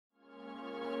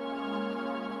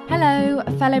Hello,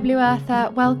 fellow Blue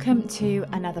Earther, welcome to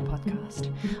another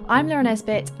podcast. I'm Laura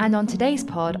Nesbitt, and on today's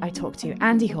pod I talk to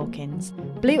Andy Hawkins,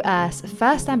 Blue Earth's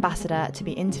first ambassador to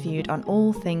be interviewed on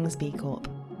all things B Corp.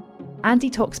 Andy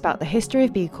talks about the history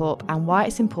of B Corp and why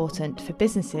it's important for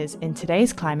businesses in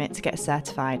today's climate to get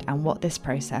certified and what this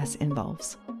process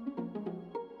involves.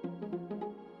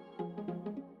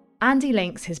 Andy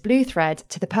links his blue thread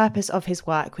to the purpose of his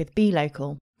work with Be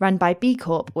Local, run by B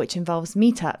Corp, which involves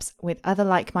meetups with other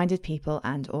like-minded people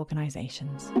and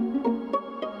organisations.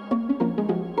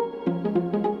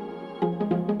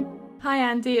 Hi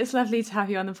Andy, it's lovely to have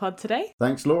you on the pod today.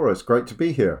 Thanks, Laura. It's great to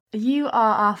be here. You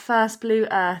are our first Blue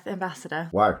Earth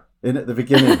ambassador. Wow. In at the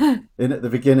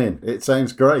beginning. It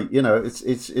sounds great. You know,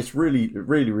 it's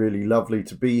really lovely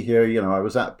to be here. You know, I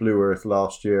was at Blue Earth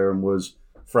last year and was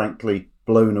frankly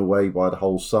blown away by the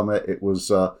whole summit. It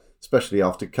was especially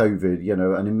after COVID, you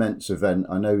know, an immense event.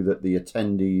 I know that the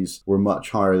attendees were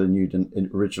much higher than you'd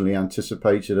originally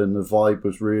anticipated, and the vibe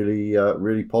was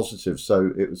really positive.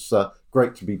 So it was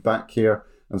great to be back here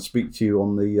and speak to you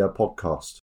on the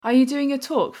podcast. Are you doing a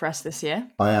talk for us this year?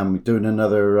 I am doing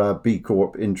another B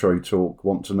Corp intro talk.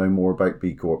 Want to know more about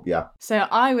B Corp? Yeah. So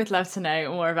I would love to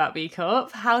know more about B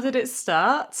Corp. How did it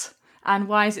start? And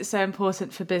why is it so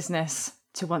important for business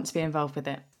to want to be involved with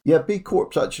it? Yeah, B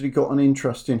Corp's actually got an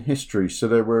interesting history. So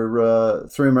there were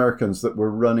three Americans that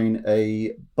were running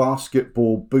a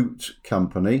basketball boot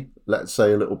company, let's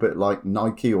say a little bit like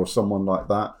Nike or someone like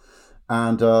that.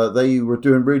 And they were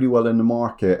doing really well in the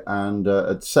market and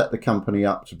had set the company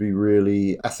up to be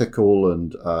really ethical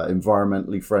and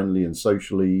environmentally friendly and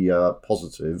socially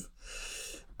positive.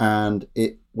 And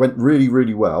it went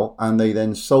really well, and they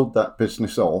then sold that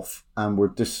business off and were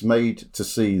dismayed to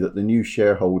see that the new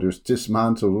shareholders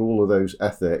dismantled all of those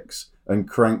ethics and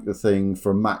cranked the thing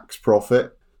for max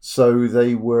profit. So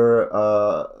they were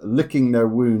licking their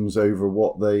wounds over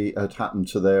what they had happened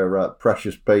to their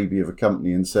precious baby of a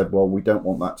company and said, well, we don't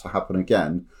want that to happen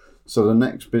again. So the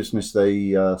next business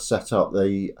they set up,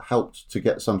 they helped to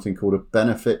get something called a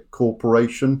benefit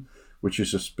corporation, which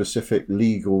is a specific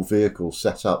legal vehicle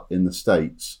set up in the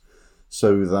States,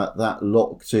 so that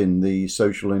locked in the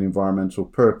social and environmental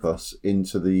purpose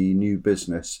into the new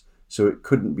business, so it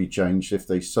couldn't be changed if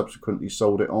they subsequently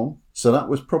sold it on. So that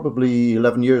was probably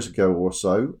 11 years ago or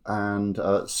so, and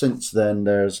since then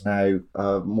there's now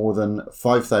more than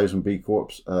 5,000 B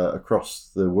Corps across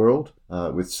the world,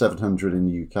 with 700 in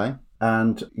the UK.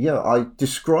 And yeah, I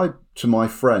describe to my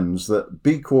friends that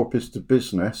B Corp is to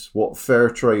business what fair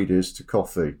trade is to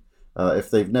coffee. If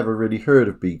they've never really heard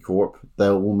of B Corp,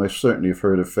 they'll almost certainly have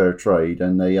heard of fair trade,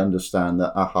 and they understand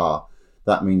that,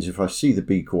 that means if I see the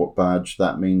B Corp badge,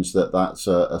 that means that that's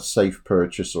a safe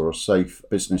purchase or a safe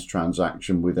business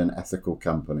transaction with an ethical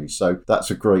company. So that's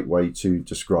a great way to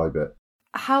describe it.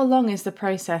 How long is the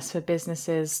process for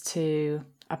businesses to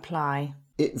apply?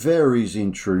 It varies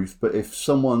in truth, but if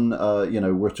someone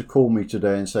were to call me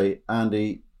today and say,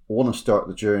 Andy, I want to start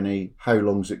the journey, how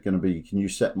long is it going to be? Can you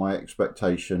set my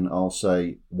expectation? I'll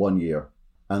say 1 year.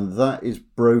 And that is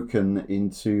broken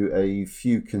into a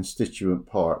few constituent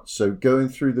parts. So going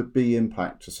through the B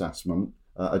impact assessment,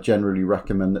 I generally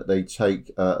recommend that they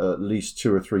take at least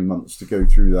 2 or 3 months to go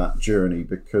through that journey,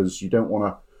 because you don't want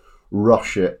to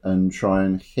rush it and try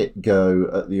and hit go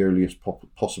at the earliest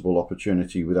possible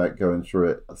opportunity without going through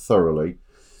it thoroughly.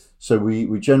 So we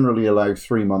generally allow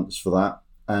 3 months for that.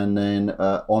 And then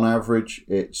on average,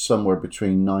 it's somewhere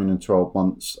between 9 and 12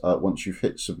 months once you've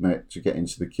hit submit to get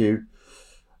into the queue.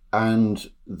 And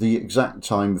the exact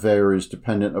time varies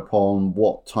dependent upon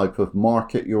what type of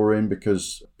market you're in,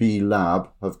 because B Lab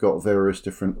have got various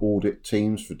different audit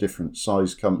teams for different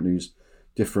size companies,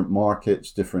 different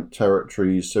markets, different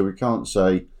territories. So we can't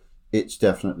say it's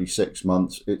definitely 6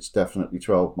 months, it's definitely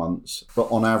 12 months.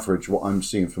 But on average, what I'm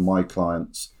seeing for my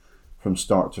clients from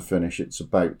start to finish, it's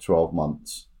about 12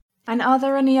 months. And are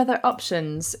there any other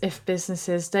options if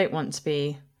businesses don't want to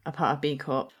be a part of B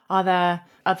Corp? Are there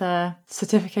other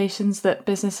certifications that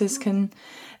businesses can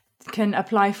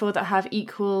apply for that have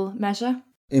equal measure?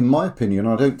 In my opinion,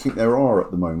 I don't think there are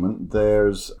at the moment.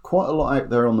 There's quite a lot out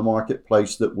there on the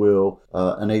marketplace that will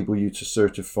enable you to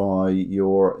certify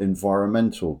your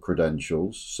environmental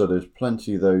credentials. So there's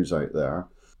plenty of those out there.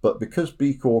 But because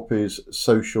B Corp is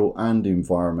social and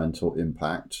environmental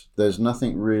impact, there's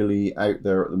nothing really out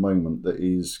there at the moment that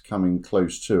is coming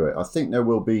close to it. I think there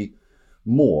will be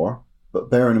more,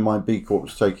 but bearing in mind B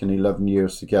Corp's taken 11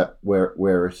 years to get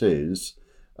where it is,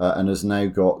 and has now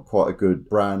got quite a good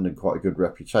brand and quite a good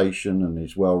reputation and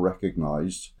is well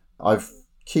recognised. I've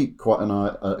keep quite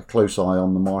a close eye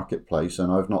on the marketplace,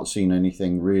 and I've not seen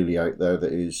anything really out there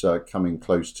that is coming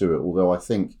close to it, although I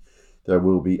think there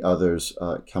will be others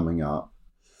coming up.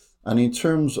 And in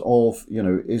terms of,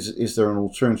 is there an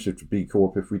alternative to B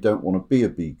Corp if we don't want to be a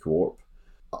B Corp?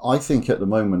 I think at the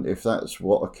moment, if that's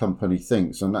what a company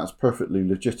thinks, and that's perfectly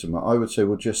legitimate, I would say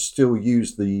we'll just still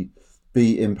use the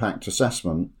B impact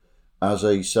assessment as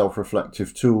a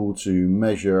self-reflective tool to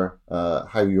measure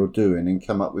how you're doing and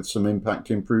come up with some impact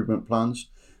improvement plans.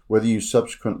 Whether you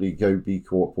subsequently go B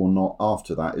Corp or not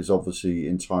after that is obviously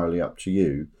entirely up to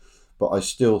you. But I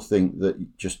still think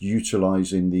that just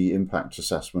utilising the impact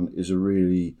assessment is a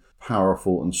really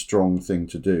powerful and strong thing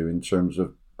to do in terms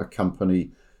of a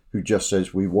company who just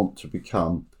says we want to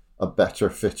become a better,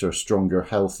 fitter, stronger,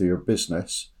 healthier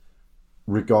business,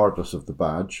 regardless of the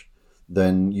badge.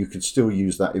 Then you could still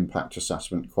use that impact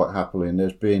assessment quite happily. And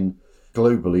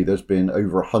globally, there's been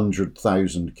over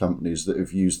 100,000 companies that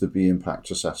have used the B impact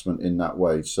assessment in that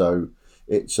way. So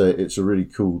it's a really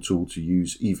cool tool to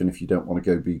use, even if you don't want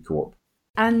to go B Corp.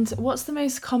 And what's the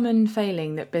most common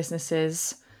failing that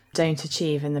businesses don't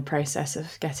achieve in the process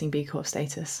of getting B Corp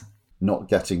status? Not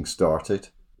getting started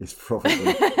is probably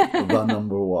the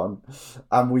number one.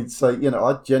 And we'd say,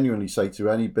 I'd genuinely say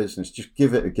to any business, just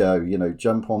give it a go,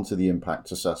 jump onto the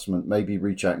impact assessment, maybe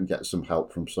reach out and get some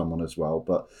help from someone as well,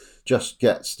 but just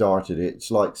get started.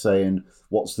 It's like saying,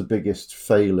 what's the biggest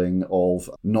failing of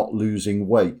not losing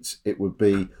weight? It would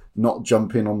be not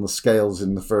jumping on the scales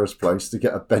in the first place to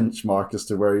get a benchmark as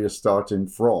to where you're starting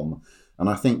from. And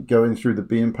I think going through the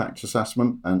B impact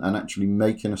assessment and actually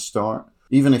making a start,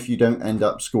 even if you don't end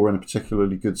up scoring a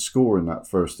particularly good score in that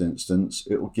first instance,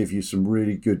 it will give you some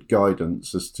really good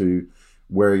guidance as to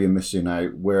where you're missing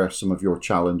out, where some of your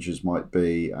challenges might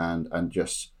be, and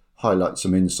just highlight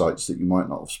some insights that you might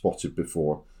not have spotted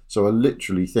before. So I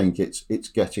literally think it's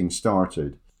getting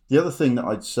started. The other thing that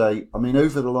I'd say,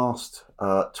 over the last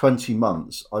 20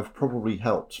 months, I've probably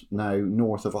helped now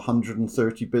north of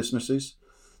 130 businesses.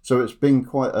 So it's been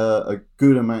quite a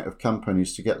good amount of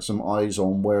companies to get some eyes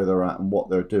on where they're at and what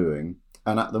they're doing.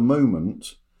 And at the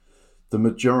moment, the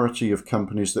majority of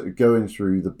companies that are going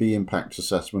through the B impact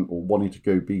assessment or wanting to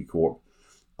go B Corp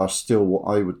are still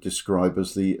what I would describe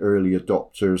as the early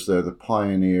adopters. They're the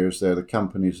pioneers. They're the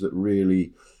companies that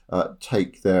really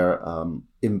take their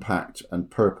impact and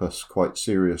purpose quite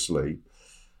seriously.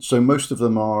 So most of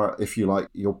them are, if you like,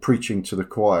 you're preaching to the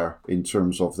choir in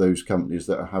terms of those companies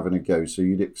that are having a go. So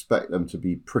you'd expect them to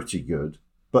be pretty good.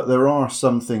 But there are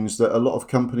some things that a lot of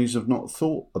companies have not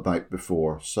thought about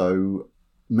before. So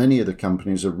many of the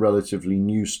companies are relatively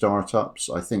new startups.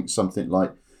 I think something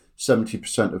like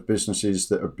 70% of businesses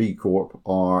that are B Corp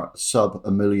are sub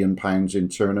 £1 million in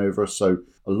turnover. So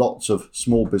lots of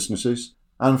small businesses.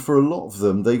 And for a lot of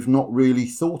them, they've not really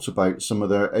thought about some of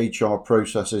their HR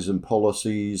processes and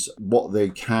policies, what they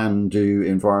can do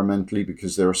environmentally,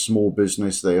 because they're a small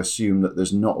business. They assume that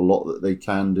there's not a lot that they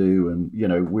can do. And,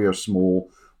 we're small.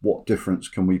 What difference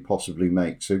can we possibly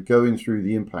make? So going through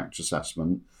the impact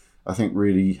assessment, I think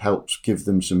really helps give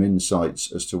them some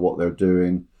insights as to what they're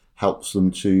doing, helps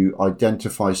them to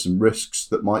identify some risks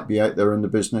that might be out there in the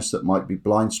business that might be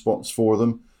blind spots for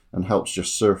them, and helps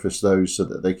just surface those so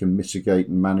that they can mitigate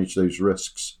and manage those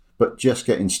risks. But just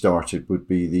getting started would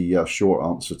be the short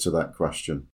answer to that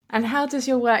question. And how does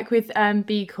your work with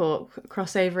B Corp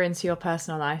cross over into your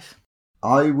personal life?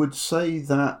 I would say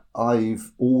that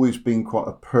I've always been quite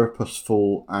a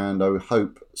purposeful and I would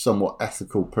hope somewhat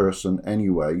ethical person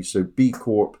anyway. So B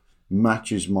Corp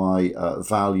matches my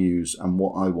values and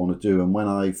what I want to do. And when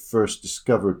I first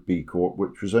discovered B Corp,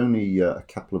 which was only a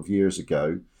couple of years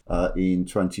ago, in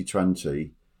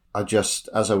 2020,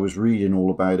 as I was reading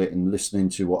all about it and listening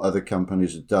to what other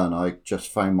companies had done, I just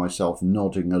found myself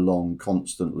nodding along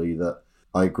constantly that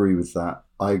I agree with that.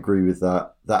 I agree with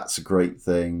that. That's a great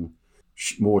thing.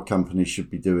 More companies should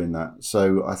be doing that.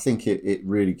 So I think it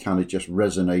really kind of just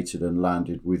resonated and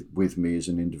landed with me as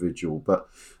an individual. But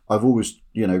I've always,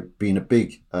 been a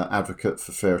big advocate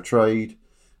for fair trade.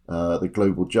 The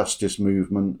global justice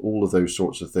movement, all of those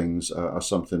sorts of things are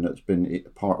something that's been a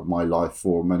part of my life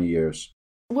for many years.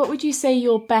 What would you say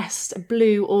your best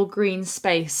blue or green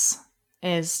space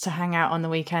is to hang out on the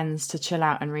weekends to chill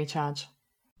out and recharge?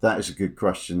 That is a good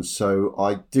question. So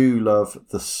I do love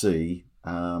the sea.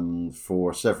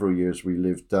 For several years we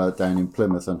lived down in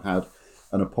Plymouth and had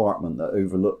an apartment that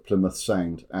overlooked Plymouth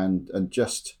Sound, and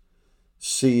just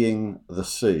seeing the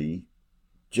sea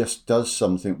just does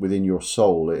something within your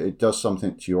soul. It does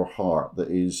something to your heart that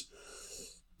is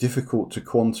difficult to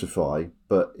quantify,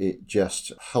 but it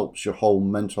just helps your whole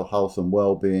mental health and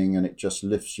well-being, and it just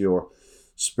lifts your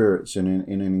spirits in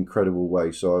an incredible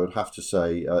way. So I would have to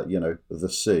say, the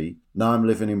sea. Now I'm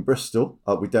living in Bristol.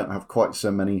 We don't have quite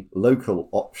so many local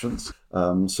options.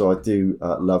 So I do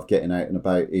love getting out and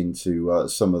about into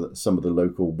some of the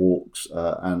local walks,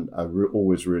 and I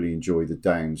always really enjoy the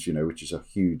Downs, which is a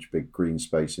huge, big green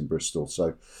space in Bristol.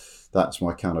 So that's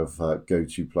my kind of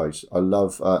go-to place. I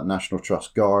love National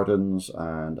Trust gardens,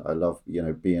 and I love,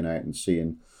 being out and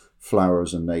seeing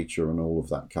flowers and nature and all of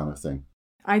that kind of thing.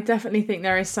 I definitely think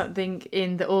there is something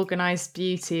in the organised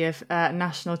beauty of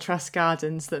National Trust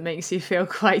gardens that makes you feel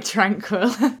quite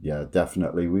tranquil. Yeah,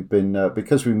 definitely. We've been,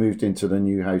 because we moved into the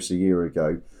new house a year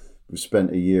ago, we've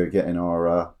spent a year getting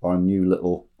our new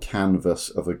little canvas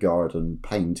of a garden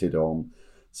painted on.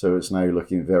 So it's now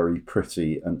looking very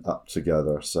pretty and up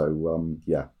together. So,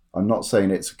 I'm not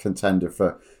saying it's a contender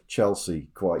for Chelsea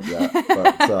quite yet,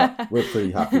 but we're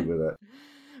pretty happy with it.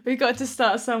 We've got to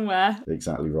start somewhere.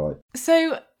 Exactly right.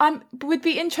 So I would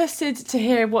be interested to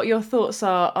hear what your thoughts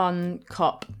are on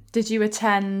COP. Did you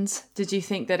attend? Did you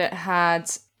think that it had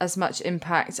as much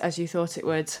impact as you thought it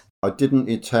would? I didn't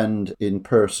attend in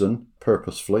person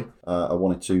purposefully. I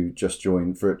wanted to just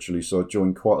join virtually, so I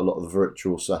joined quite a lot of the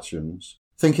virtual sessions.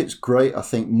 I think it's great. I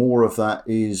think more of that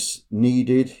is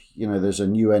needed. There's a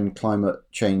UN climate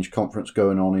change conference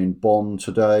going on in Bonn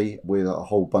today with a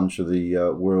whole bunch of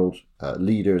the world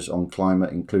leaders on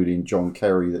climate, including John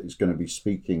Kerry, that is going to be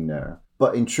speaking there.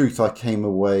 But in truth, I came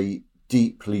away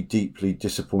deeply, deeply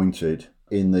disappointed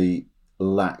in the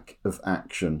lack of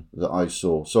action that I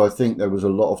saw. So I think there was a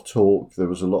lot of talk, there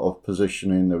was a lot of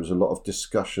positioning, there was a lot of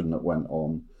discussion that went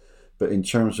on. But in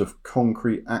terms of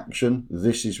concrete action,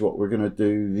 this is what we're going to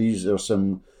do. These are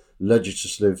some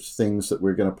legislative things that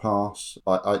we're going to pass.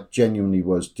 I genuinely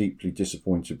was deeply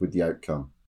disappointed with the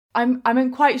outcome.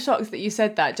 I'm quite shocked that you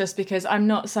said that, just because I'm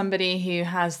not somebody who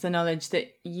has the knowledge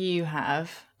that you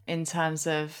have in terms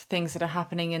of things that are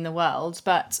happening in the world.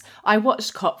 But I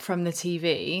watched COP from the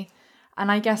TV,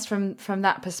 and I guess from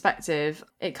that perspective,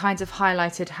 it kind of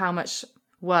highlighted how much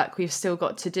work we've still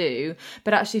got to do.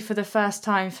 But actually, for the first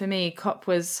time for me, COP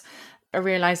was a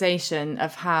realization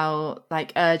of how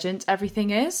urgent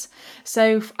everything is.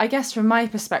 So I guess from my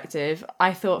perspective,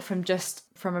 I thought from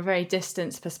a very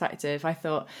distant perspective, I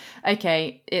thought,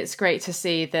 okay, it's great to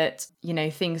see that,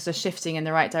 things are shifting in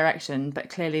the right direction, but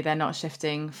clearly they're not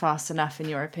shifting fast enough, in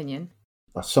your opinion.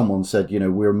 Someone said,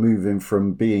 we're moving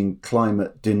from being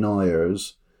climate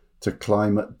deniers to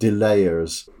climate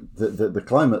delayers. The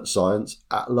climate science,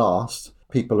 at last,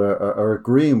 people are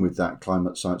agreeing with that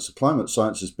climate science. The climate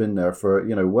science has been there for,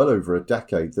 well over a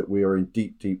decade, that we are in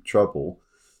deep, deep trouble.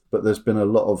 But there's been a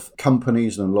lot of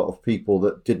companies and a lot of people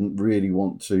that didn't really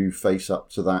want to face up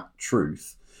to that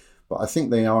truth. But I think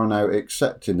they are now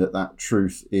accepting that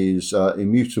truth is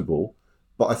immutable.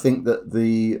 But I think that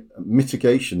the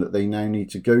mitigation that they now need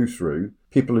to go through,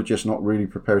 people are just not really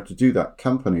prepared to do that.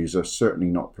 Companies are certainly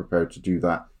not prepared to do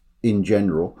that in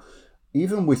general.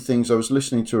 Even with things, I was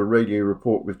listening to a radio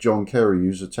report with John Kerry,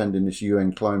 who's attending this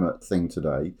UN climate thing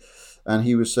today, and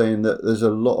he was saying that there's a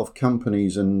lot of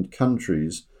companies and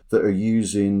countries that are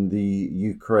using the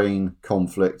Ukraine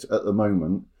conflict at the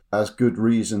moment as good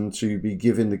reason to be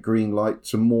giving the green light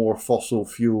to more fossil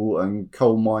fuel and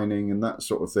coal mining and that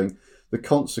sort of thing, the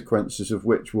consequences of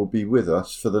which will be with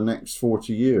us for the next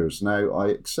 40 years. Now, I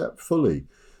accept fully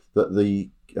that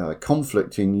the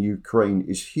conflict in Ukraine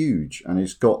is huge and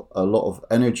it's got a lot of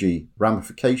energy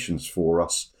ramifications for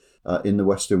us in the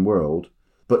Western world.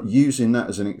 But using that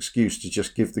as an excuse to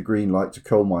just give the green light to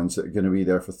coal mines that are going to be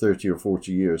there for 30 or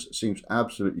 40 years seems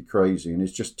absolutely crazy, and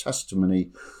it's just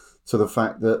testimony to the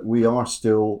fact that we are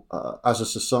still, as a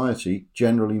society,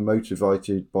 generally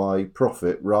motivated by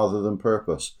profit rather than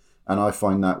purpose. And I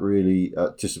find that really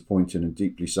disappointing and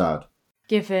deeply sad.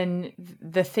 Given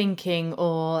the thinking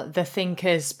or the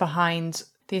thinkers behind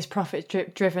these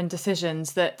profit-driven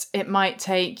decisions, that it might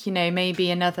take,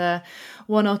 maybe another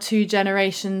 1 or 2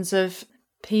 generations of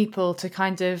people to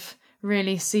kind of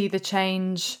really see the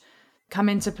change come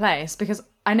into place. Because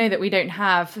I know that we don't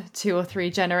have 2 or 3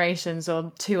 generations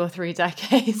or 2 or 3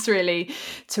 decades really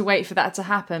to wait for that to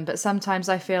happen. But sometimes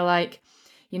I feel like,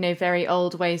 very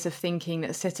old ways of thinking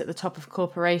that sit at the top of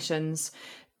corporations,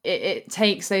 it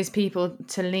takes those people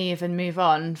to leave and move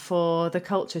on for the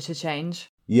culture to change.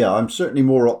 Yeah, I'm certainly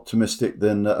more optimistic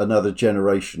than another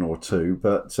generation or 2.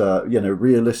 But,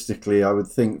 realistically, I would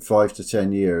think 5 to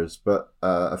 10 years. But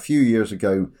a few years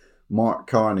ago, Mark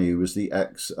Carney, who was the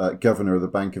ex-governor of the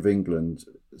Bank of England,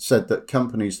 said that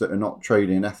companies that are not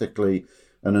trading ethically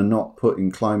and are not putting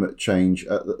climate change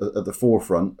at the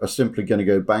forefront are simply going to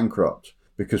go bankrupt.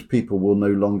 because people will no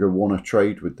longer want to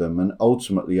trade with them. And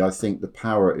ultimately, I think the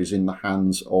power is in the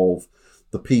hands of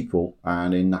the people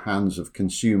and in the hands of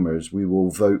consumers. We will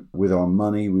vote with our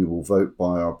money, we will vote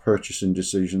by our purchasing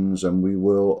decisions, and we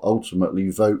will ultimately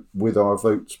vote with our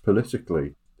votes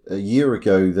politically. A year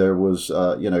ago, there was,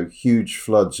 huge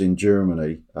floods in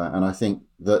Germany, and I think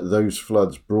that those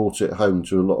floods brought it home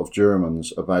to a lot of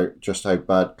Germans about just how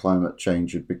bad climate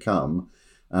change had become.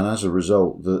 And as a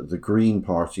result, the Green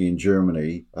Party in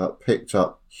Germany picked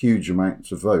up huge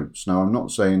amounts of votes. Now, I'm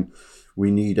not saying we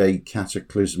need a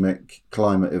cataclysmic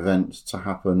climate event to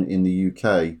happen in the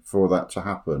UK for that to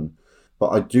happen. But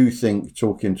I do think,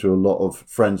 talking to a lot of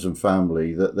friends and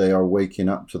family, that they are waking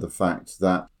up to the fact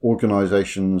that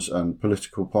organisations and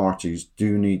political parties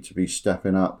do need to be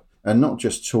stepping up and not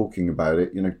just talking about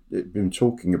it. They've been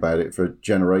talking about it for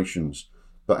generations,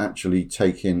 but actually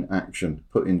taking action,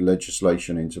 putting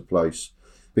legislation into place,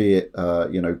 be it,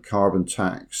 carbon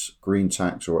tax, green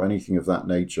tax, or anything of that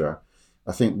nature.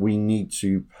 I think we need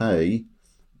to pay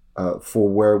for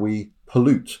where we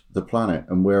pollute the planet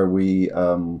and where we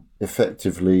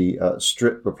effectively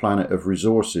strip the planet of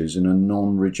resources in a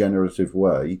non-regenerative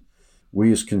way.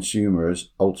 We as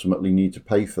consumers ultimately need to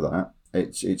pay for that.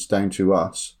 It's down to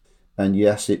us. And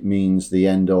yes, it means the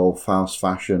end of fast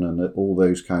fashion and all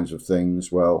those kinds of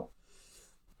things. Well,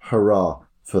 hurrah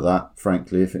for that,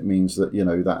 frankly, if it means that,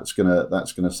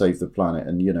 that's gonna save the planet.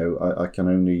 And, I can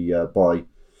only buy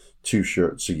 2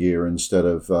 shirts a year instead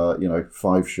of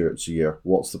 5 shirts a year.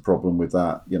 What's the problem with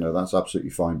that? That's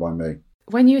absolutely fine by me.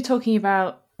 When you were talking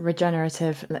about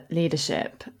regenerative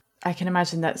leadership, I can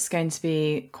imagine that's going to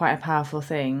be quite a powerful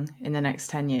thing in the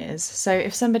next 10 years. So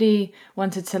if somebody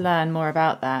wanted to learn more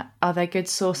about that, are there good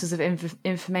sources of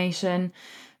information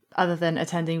other than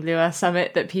attending Blue Earth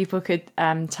Summit that people could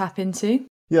tap into?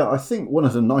 Yeah, I think one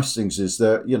of the nice things is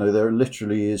there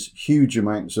literally is huge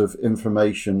amounts of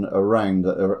information around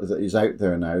that is out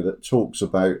there now that talks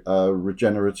about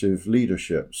regenerative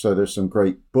leadership. So there's some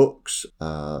great books.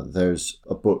 There's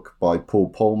a book by Paul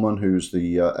Polman, who's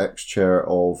the ex-chair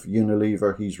of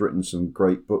Unilever. He's written some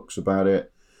great books about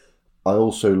it. I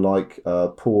also like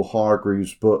Paul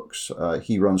Hargreaves' books.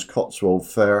 He runs Cotswold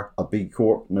Fair, a B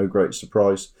Corp, no great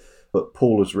surprise. But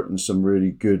Paul has written some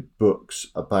really good books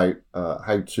about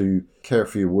how to care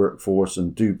for your workforce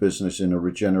and do business in a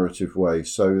regenerative way.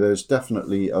 So there's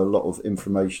definitely a lot of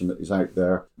information that is out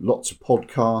there, lots of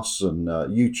podcasts and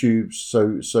YouTube.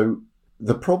 So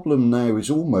the problem now is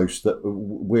almost that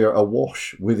we're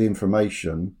awash with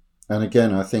information. And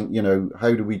again, I think,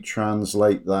 how do we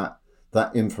translate that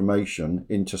information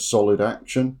into solid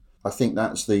action? I think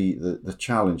that's the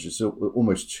challenge. It's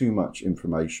almost too much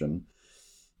information.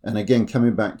 And again,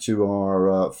 coming back to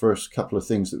our first couple of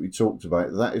things that we talked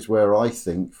about, that is where I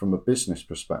think, from a business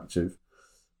perspective,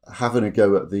 having a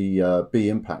go at the B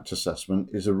impact assessment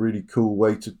is a really cool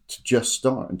way to just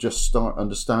start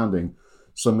understanding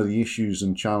some of the issues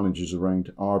and challenges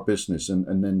around our business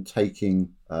and then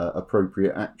taking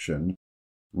appropriate action,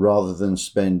 rather than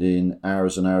spending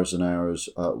hours and hours and hours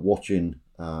watching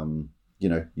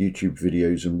YouTube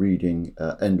videos and reading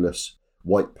endless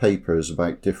white papers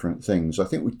about different things. I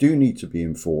think we do need to be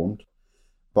informed,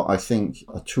 but I think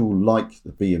a tool like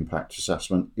the B impact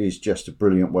assessment is just a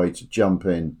brilliant way to jump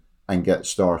in and get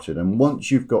started. And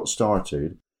once you've got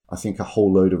started, I think a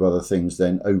whole load of other things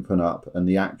then open up and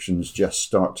the actions just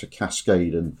start to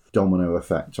cascade and domino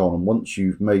effect on. And once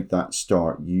you've made that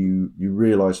start, you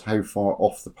realize how far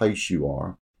off the pace you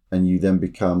are, and you then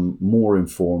become more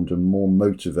informed and more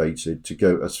motivated to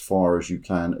go as far as you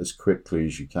can, as quickly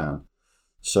as you can.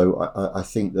 So I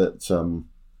think that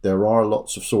there are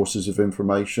lots of sources of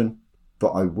information,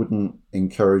 but I wouldn't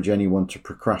encourage anyone to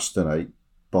procrastinate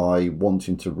by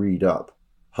wanting to read up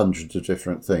hundreds of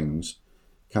different things.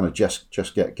 Kind of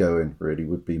just get going, really,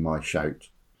 would be my shout.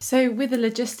 So with the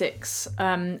logistics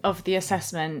of the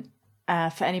assessment,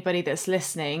 for anybody that's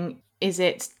listening, is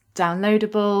it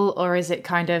downloadable or is it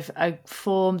kind of a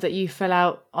form that you fill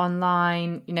out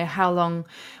online? How long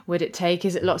would it take?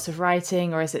 Is it lots of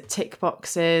writing or is it tick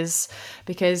boxes?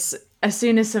 Because as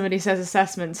soon as somebody says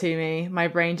assessment to me, my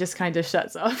brain just kind of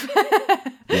shuts off.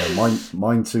 Yeah,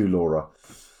 mine too, Laura.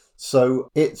 So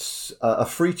it's a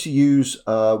free-to-use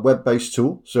web-based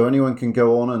tool. So anyone can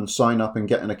go on and sign up and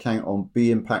get an account on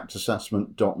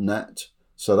beimpactassessment.net.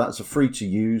 So that's a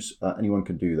free-to-use. Anyone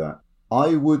can do that.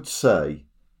 I would say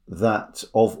that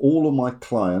of all of my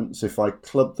clients, if I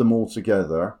club them all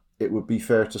together, it would be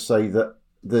fair to say that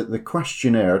the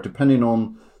questionnaire, depending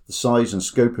on the size and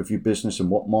scope of your business and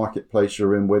what marketplace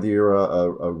you're in, whether you're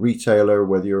a retailer,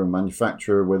 whether you're a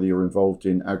manufacturer, whether you're involved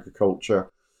in agriculture,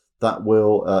 that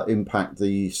will impact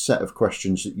the set of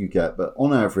questions that you get. But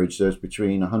on average, there's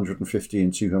between 150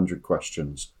 and 200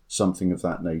 questions, something of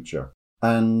that nature.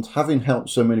 And having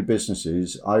helped so many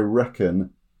businesses, I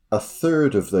reckon a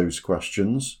third of those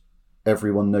questions,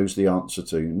 everyone knows the answer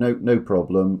to. No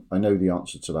problem. I know the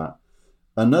answer to that.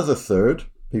 Another third,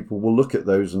 people will look at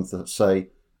those and say,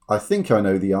 I think I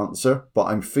know the answer, but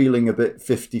I'm feeling a bit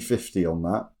 50-50 on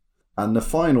that. And the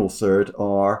final third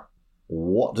are,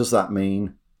 what does that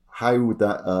mean? How would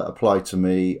that apply to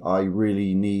me? I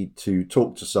really need to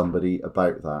talk to somebody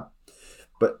about that.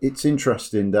 But it's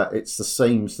interesting that it's the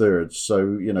same thirds.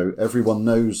 So, everyone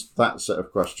knows that set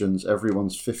of questions.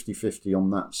 Everyone's 50-50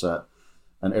 on that set.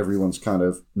 And everyone's kind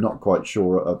of not quite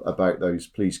sure about those.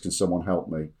 Please, can someone help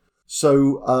me?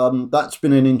 So that's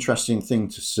been an interesting thing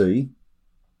to see.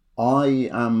 I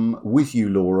am with you,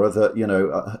 Laura,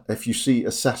 that, if you see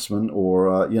assessment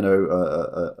or,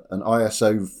 an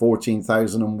ISO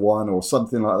 14001 or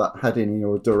something like that heading in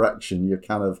your direction, you're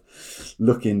kind of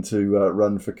looking to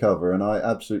run for cover. And I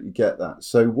absolutely get that.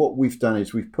 So what we've done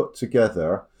is we've put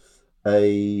together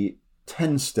a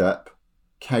 10-step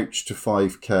couch to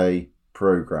 5K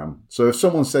program. So if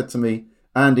someone said to me,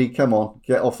 Andy, come on,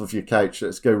 get off of your couch,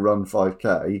 let's go run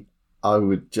 5K, I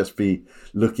would just be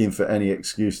looking for any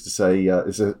excuse to say,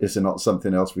 is there not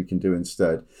something else we can do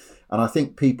instead? And I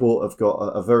think people have got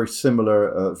a very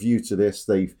similar view to this.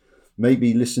 They've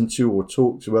maybe listened to or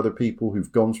talked to other people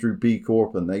who've gone through B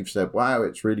Corp and they've said, wow,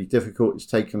 it's really difficult. It's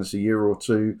taken us a year or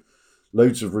two,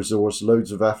 loads of resource,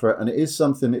 loads of effort. And it is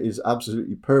something that is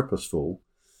absolutely purposeful.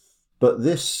 But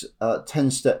this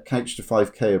 10-step couch to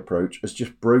 5K approach has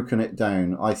just broken it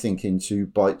down, I think, into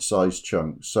bite-sized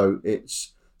chunks. So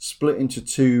it's split into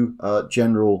two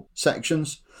general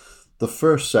sections. The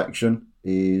first section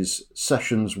is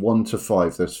sessions 1 to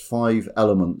 5. There's 5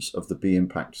 elements of the B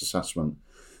Impact Assessment.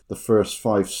 The first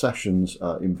 5 sessions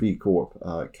in B Corp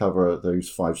cover those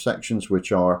 5 sections,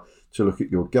 which are to look at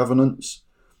your governance,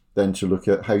 then to look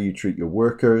at how you treat your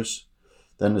workers.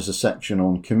 Then there's a section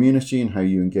on community and how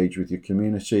you engage with your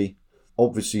community.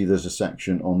 Obviously, there's a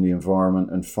section on the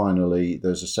environment, and finally,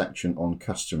 there's a section on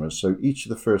customers. So each of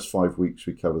the first 5 weeks,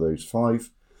 we cover those 5.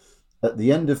 At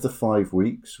the end of the 5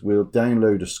 weeks, we'll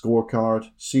download a scorecard,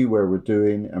 see where we're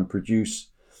doing, and produce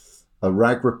a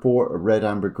RAG report, a red,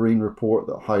 amber, green report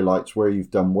that highlights where you've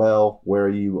done well, where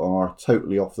you are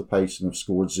totally off the pace and have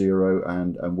scored 0,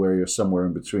 and where you're somewhere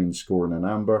in between scoring an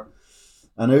amber.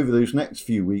 And over those next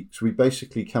few weeks, we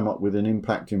basically come up with an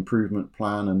impact improvement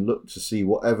plan and look to see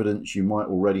what evidence you might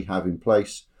already have in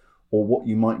place or what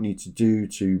you might need to do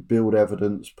to build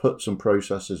evidence, put some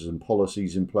processes and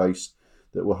policies in place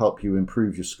that will help you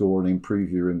improve your score and improve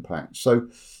your impact. So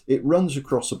it runs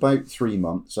across about 3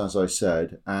 months, as I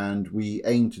said, and we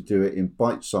aim to do it in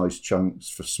bite-sized chunks.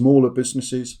 For smaller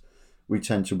businesses, we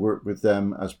tend to work with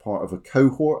them as part of a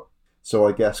cohort. So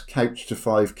I guess couch to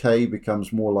 5K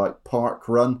becomes more like park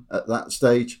run at that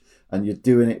stage, and you're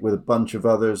doing it with a bunch of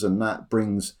others, and that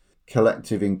brings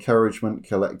collective encouragement,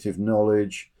 collective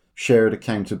knowledge, shared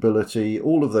accountability,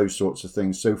 all of those sorts of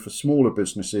things. So for smaller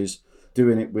businesses,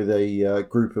 doing it with a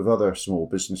group of other small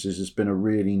businesses has been a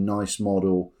really nice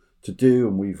model to do,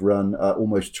 and we've run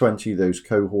almost 20 of those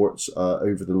cohorts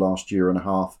over the last year and a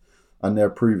half, and they're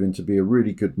proving to be a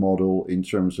really good model in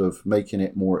terms of making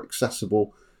it more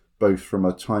accessible, both from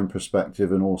a time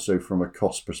perspective and also from a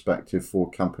cost perspective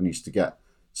for companies to get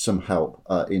some help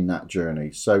in that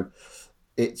journey. So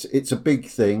it's a big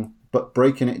thing, but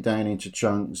breaking it down into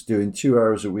chunks, doing 2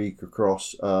 hours a week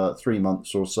across 3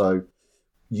 months or so,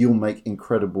 you'll make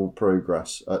incredible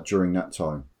progress during that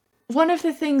time. One of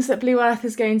the things that Blue Earth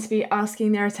is going to be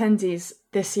asking their attendees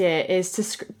this year is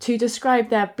to describe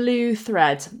their blue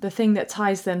thread, the thing that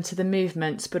ties them to the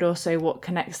movement, but also what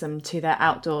connects them to their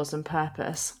outdoors and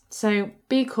purpose. So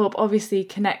B Corp obviously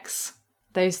connects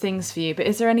those things for you, but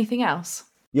is there anything else?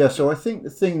 Yeah, so I think the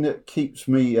thing that keeps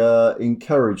me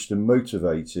encouraged and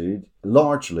motivated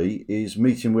largely is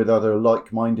meeting with other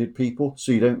like-minded people,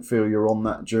 so you don't feel you're on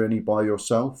that journey by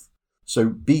yourself. So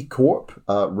B Corp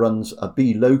runs a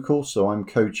B Local, so I'm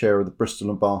co-chair of the Bristol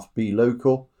and Bath B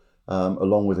Local,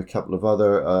 along with a couple of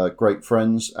other great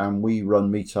friends, and we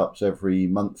run meetups every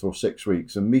month or 6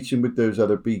 weeks. And meeting with those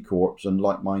other B Corps and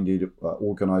like-minded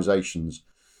organisations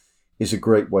is a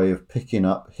great way of picking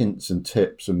up hints and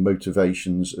tips and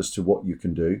motivations as to what you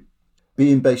can do.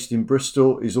 Being based in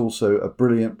Bristol is also a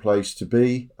brilliant place to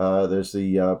be. There's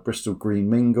the Bristol Green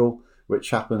Mingle,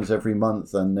 which happens every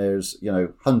month, and there's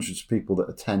hundreds of people that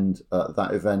attend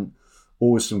that event,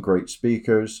 always some great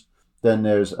speakers. Then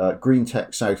there's Green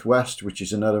Tech Southwest, which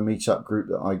is another meetup group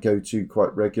that I go to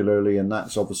quite regularly, and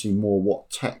that's obviously more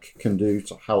what tech can do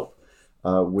to help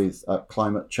with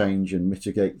climate change and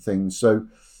mitigate things. So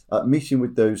meeting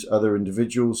with those other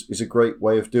individuals is a great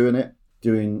way of doing it.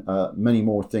 Doing many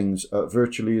more things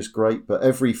virtually is great, but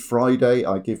every Friday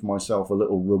I give myself a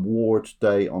little reward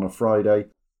day on a Friday,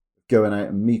 going out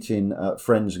and meeting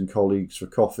friends and colleagues for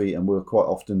coffee, and we'll quite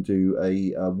often do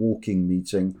a walking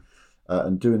meeting.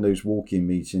 And doing those walking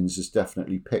meetings has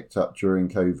definitely picked up during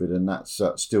COVID, and that's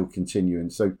still continuing.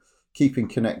 So keeping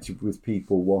connected with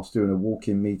people whilst doing a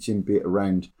walking meeting, be it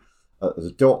around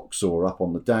the docks or up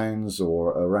on the downs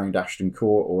or around Ashton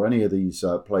Court or any of these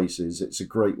places, it's a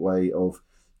great way of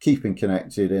keeping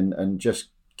connected and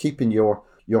just keeping your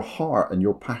heart and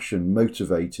your passion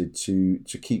motivated to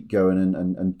keep going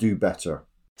and do better.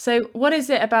 So what is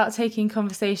it about taking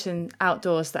conversation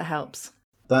outdoors that helps?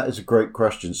 That is a great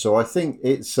question. So I think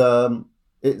it's a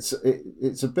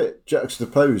bit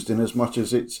juxtaposed in as much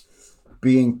as it's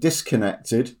being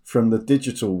disconnected from the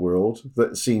digital world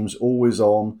that seems always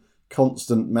on,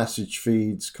 constant message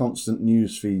feeds, constant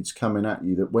news feeds coming at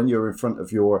you, that when you're in front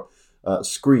of your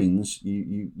screens,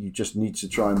 you just need to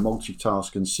try and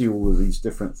multitask and see all of these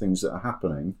different things that are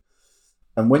happening.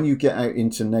 And when you get out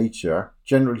into nature,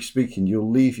 generally speaking, you'll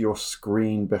leave your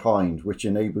screen behind, which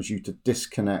enables you to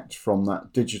disconnect from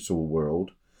that digital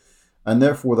world. And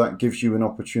therefore, that gives you an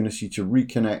opportunity to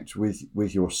reconnect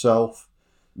with yourself,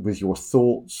 with your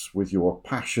thoughts, with your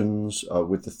passions,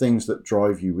 with the things that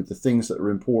drive you, with the things that are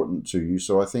important to you.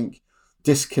 So I think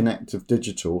disconnect of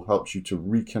digital helps you to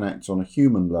reconnect on a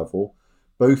human level,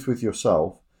 both with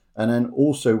yourself and then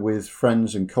also with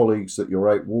friends and colleagues that you're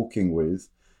out walking with,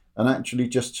 and actually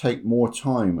just take more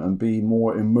time and be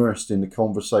more immersed in the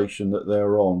conversation that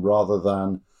they're on, rather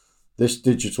than this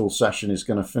digital session is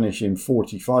going to finish in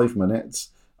 45 minutes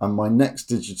and my next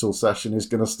digital session is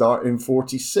going to start in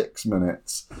 46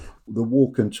 minutes. The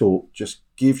walk and talk just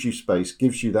gives you space,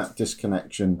 gives you that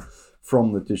disconnection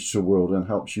from the digital world and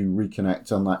helps you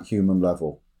reconnect on that human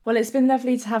level. Well, it's been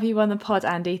lovely to have you on the pod,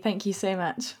 Andy. Thank you so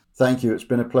much. Thank you. It's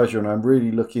been a pleasure, and I'm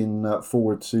really looking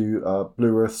forward to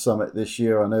Blue Earth Summit this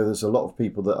year. I know there's a lot of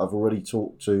people that I've already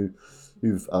talked to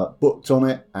who've booked on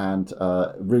it, and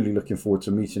really looking forward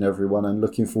to meeting everyone and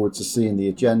looking forward to seeing the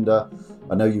agenda.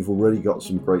 I know you've already got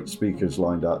some great speakers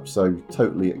lined up, so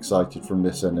totally excited from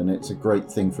this end, and it's a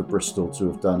great thing for Bristol to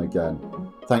have done again.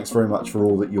 Thanks very much for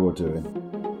all that you're doing.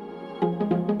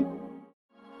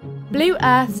 Blue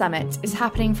Earth Summit is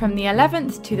happening from the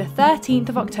 11th to the 13th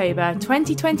of October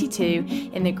 2022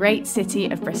 in the great city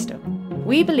of Bristol.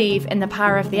 We believe in the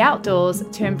power of the outdoors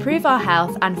to improve our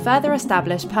health and further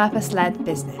establish purpose-led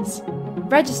business.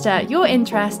 Register your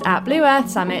interest at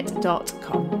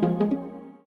blueearthsummit.com.